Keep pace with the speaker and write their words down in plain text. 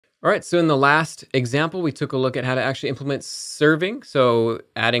All right, so in the last example, we took a look at how to actually implement serving. So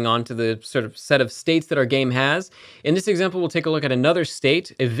adding on to the sort of set of states that our game has. In this example, we'll take a look at another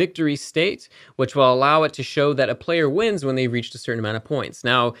state, a victory state, which will allow it to show that a player wins when they've reached a certain amount of points.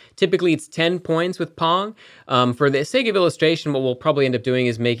 Now, typically it's 10 points with Pong. For the sake of illustration, what we'll probably end up doing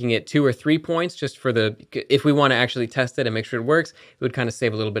is making it 2 or 3 points just for if we want to actually test it and make sure it works, it would kind of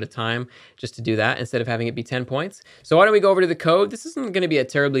save a little bit of time just to do that instead of having it be 10 points. So why don't we go over to the code? This isn't going to be a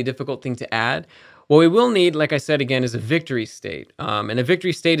terribly difficult thing to add. What we will need, like I said again, is a victory state. And a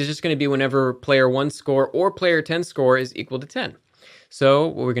victory state is just going to be whenever player 1 score or player 10 score is equal to 10. So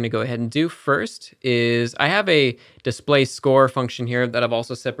what we're going to go ahead and do first is I have a display score function here that I've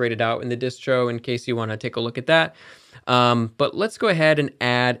also separated out in the distro in case you want to take a look at that. But let's go ahead and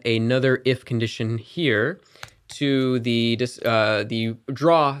add another if condition here to the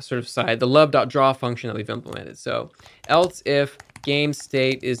draw sort of side, the love.draw function that we've implemented. So else if game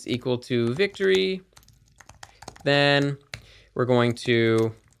state is equal to victory, then we're going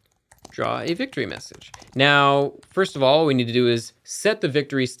to draw a victory message. Now, first of all, what we need to do is set the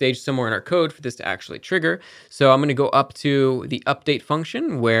victory stage somewhere in our code for this to actually trigger. So I'm going to go up to the update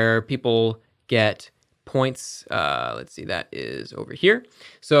function where people get points. Let's see, that is over here.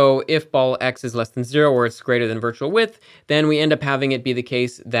 So if ball X is less than 0 or it's greater than virtual width, then we end up having it be the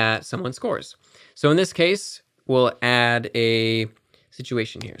case that someone scores. So in this case, we'll add a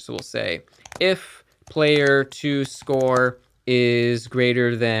situation here. So we'll say if player 2 score is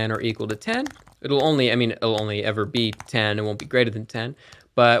greater than or equal to 10, it'll only ever be 10. It won't be greater than 10,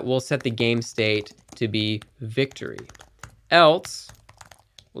 but we'll set the game state to be victory. Else,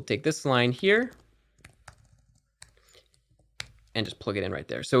 we'll take this line here and just plug it in right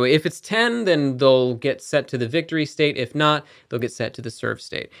there. So if it's 10, then they'll get set to the victory state. If not, they'll get set to the serve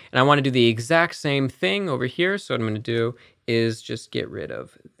state. And I want to do the exact same thing over here. So what I'm going to do is just get rid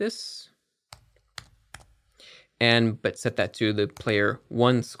of this but set that to the player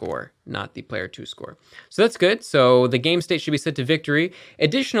 1 score, not the player 2 score. So that's good. So the game state should be set to victory.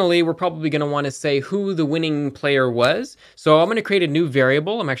 Additionally, we're probably going to want to say who the winning player was. So I'm going to create a new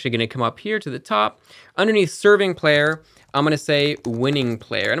variable. I'm actually going to come up here to the top. Underneath serving player, I'm going to say winning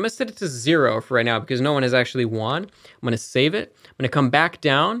player. And I'm going to set it to 0 for right now because no one has actually won. I'm going to save it. I'm going to come back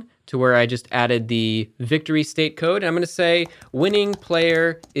down to where I just added the victory state code. And I'm going to say winning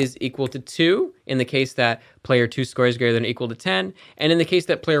player is equal to 2 in the case that player 2 score is greater than or equal to 10. And in the case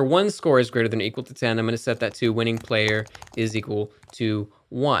that player 1 score is greater than or equal to 10, I'm going to set that to winning player is equal to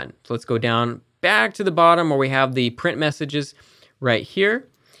 1. So let's go down back to the bottom where we have the print messages right here.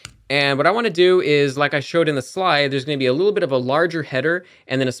 And what I want to do is, like I showed in the slide, there's going to be a little bit of a larger header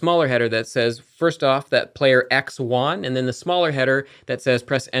and then a smaller header that says, first off, that player X won, and then the smaller header that says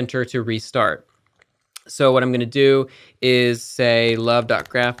press enter to restart. So what I'm going to do is say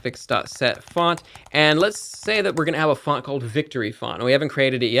love.graphics.set font, and let's say that we're going to have a font called victory font. And we haven't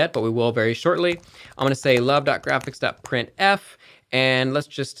created it yet, but we will very shortly. I'm going to say love.graphics.printf, and let's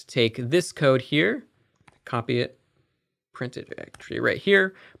just take this code here, copy it, print it actually right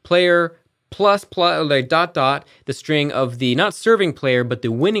here, player plus like dot dot the string of the not serving player but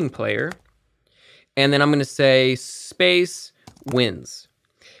the winning player, and then I'm going to say space wins,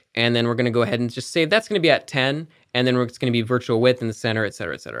 and then we're going to go ahead and just say that's going to be at 10, and then it's going to be virtual width in the center,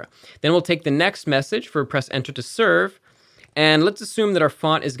 etc., etc. Then we'll take the next message for press enter to serve, and let's assume that our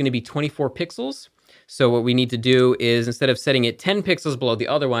font is going to be 24 pixels. So what we need to do is, instead of setting it 10 pixels below the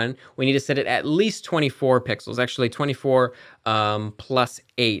other one, we need to set it at least 24 pixels, actually 24 plus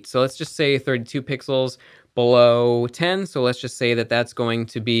 8. So let's just say 32 pixels below 10. So let's just say that that's going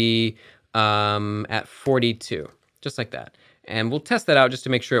to be at 42, just like that. And we'll test that out just to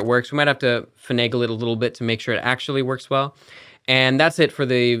make sure it works. We might have to finagle it a little bit to make sure it actually works well. And that's it for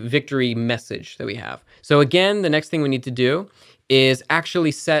the victory message that we have. So again, the next thing we need to do is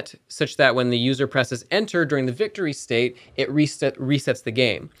actually set such that when the user presses enter during the victory state, it resets the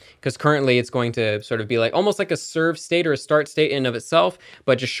game. Because currently it's going to sort of be like almost like a serve state or a start state in and of itself,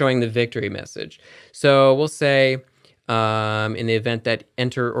 but just showing the victory message. So we'll say in the event that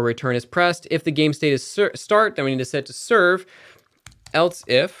enter or return is pressed, if the game state is start, then we need to set it to serve. Else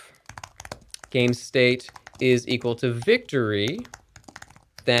if game state is equal to victory,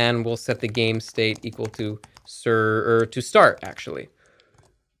 then we'll set the game state equal to start, actually.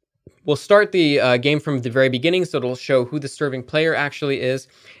 We'll start the game from the very beginning, so it'll show who the serving player actually is.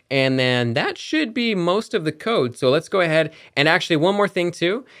 And then that should be most of the code. So let's go ahead and actually one more thing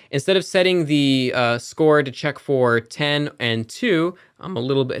too. Instead of setting the score to check for 10 and 2,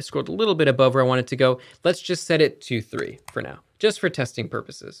 I scrolled a little bit above where I want it to go. Let's just set it to 3 for now, just for testing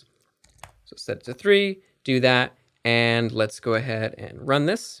purposes. So set it to 3, do that, and let's go ahead and run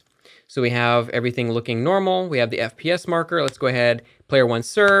this. So we have everything looking normal. We have the FPS marker. Let's go ahead. Player 1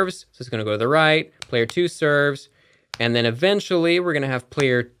 serves. So it's going to go to the right. Player 2 serves. And then eventually we're going to have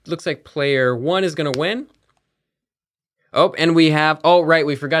looks like player 1 is going to win. Oh, and we have, oh, right,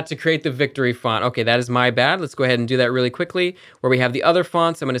 we forgot to create the victory font. Okay, that is my bad. Let's go ahead and do that really quickly. Where we have the other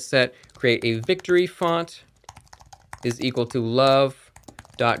fonts, I'm going to create a victory font is equal to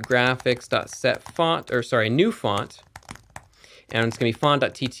love.graphics.setFont, or sorry, new font. And it's going to be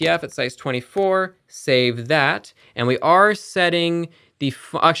font.ttf at size 24. Save that. And we are setting the,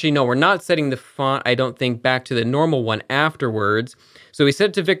 actually, no, we're not setting the font, I don't think, back to the normal one afterwards. So we set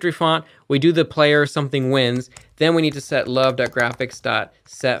it to victory font. We do the player something wins. Then we need to set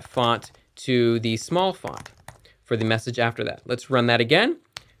love.graphics.setFont to the small font for the message after that. Let's run that again.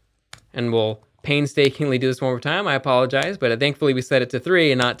 And we'll painstakingly do this one more time. I apologize, but thankfully we set it to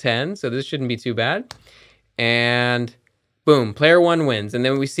 3 and not 10. So this shouldn't be too bad. And boom, player 1 wins. And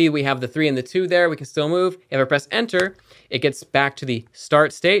then we see we have the 3 and the 2 there. We can still move. If I press enter, it gets back to the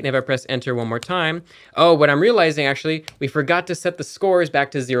start state. And if I press enter one more time, oh, what I'm realizing actually, we forgot to set the scores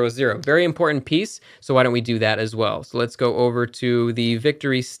back to 0-0. Very important piece. So why don't we do that as well? So let's go over to the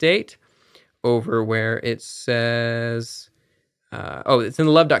victory state over where it says, oh, it's in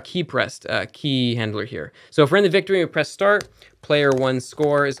the love.keyPressed key handler here. So if we're in the victory and we press start, player 1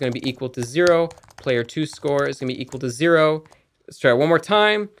 score is going to be equal to 0. Player 2 score is going to be equal to 0. Let's try it one more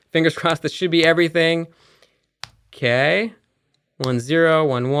time. Fingers crossed, this should be everything. Okay. 1-0,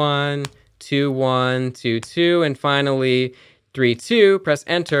 1-1, 2-1, 2-2, and finally 3-2. Press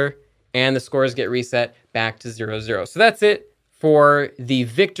enter, and the scores get reset back to 0-0. So that's it for the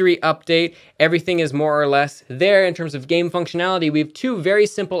victory update. Everything is more or less there in terms of game functionality. We have 2 very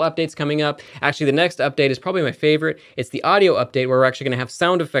simple updates coming up. Actually, the next update is probably my favorite. It's the audio update where we're actually going to have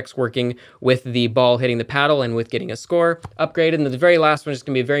sound effects working with the ball hitting the paddle and with getting a score upgraded. And the very last one is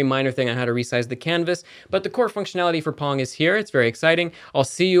going to be a very minor thing on how to resize the canvas. But the core functionality for Pong is here. It's very exciting. I'll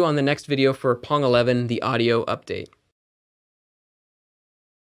see you on the next video for Pong 11, the audio update.